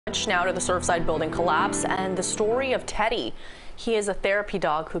Now to the Surfside building collapse and the story of Teddy. He is a therapy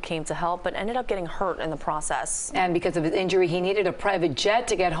dog who came to help but ended up getting hurt in the process. And because of his injury, he needed a private jet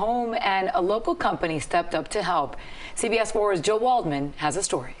to get home, and a local company stepped up to help. CBS 4's Joe Waldman has a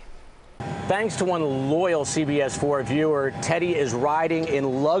story. Thanks to one loyal CBS 4 viewer, Teddy is riding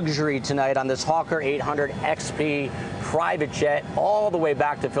in luxury tonight on this Hawker 800 XP private jet all the way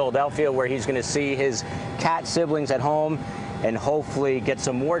back to Philadelphia, where he's going to see his cat siblings at home and hopefully get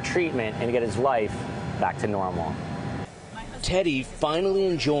some more treatment and get his life back to normal. Teddy finally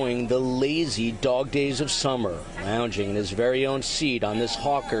enjoying the lazy dog days of summer, lounging in his very own seat on this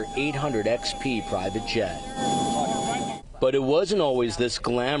Hawker 800 XP private jet. But it wasn't always this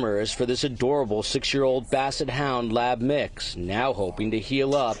glamorous for this adorable 6-year-old basset hound lab mix, now hoping to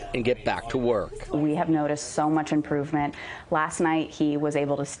heal up and get back to work. We have noticed so much improvement. Last night he was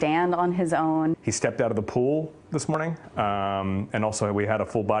able to stand on his own. He stepped out of the pool this morning, and also we had a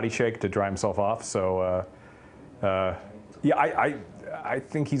full body shake to dry himself off. So yeah, I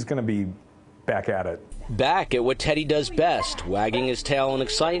think he's going to be back at it. Back at what Teddy does best, wagging his tail in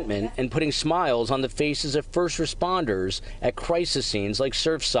excitement and putting smiles on the faces of first responders at crisis scenes like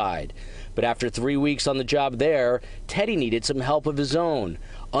Surfside. But after 3 weeks on the job there, Teddy needed some help of his own.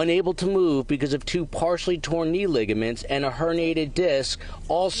 Unable to move because of 2 partially torn knee ligaments and a herniated disc,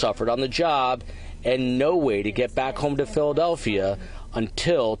 all suffered on the job, and no way to get back home to Philadelphia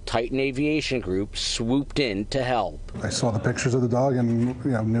until Titan Aviation Group swooped in to help. I saw the pictures of the dog and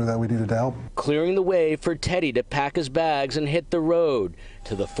knew that we needed help. Clearing the way for Teddy to pack his bags and hit the road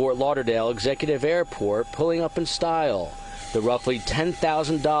to the Fort Lauderdale Executive Airport, pulling up in style. The roughly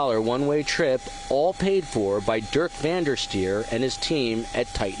 $10,000 one-way trip, all paid for by Dirk Vandersteer and his team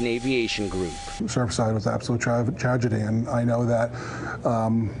at Titan Aviation Group. Surfside was an absolute tragedy, and I know that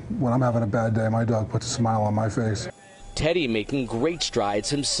when I'm having a bad day, my dog puts a smile on my face. Teddy making great strides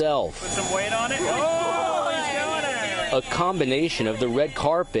himself. Put some weight on it. Oh, he's doing it. A combination of the red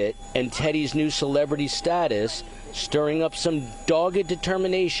carpet and Teddy's new celebrity status stirring up some dogged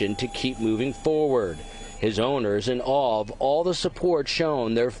determination to keep moving forward. His owners in awe of all the support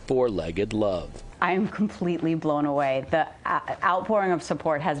shown their 4-legged love. I am completely blown away. The outpouring of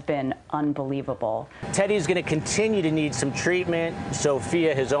support has been unbelievable. Teddy's going to continue to need some treatment.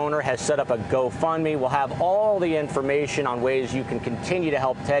 Sophia, his owner, has set up a GoFundMe. We'll have all the information on ways you can continue to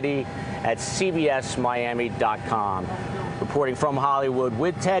help Teddy at cbsmiami.com. Reporting from Hollywood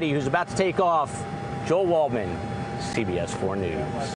with Teddy, who's about to take off, Joel Waldman, CBS 4 News.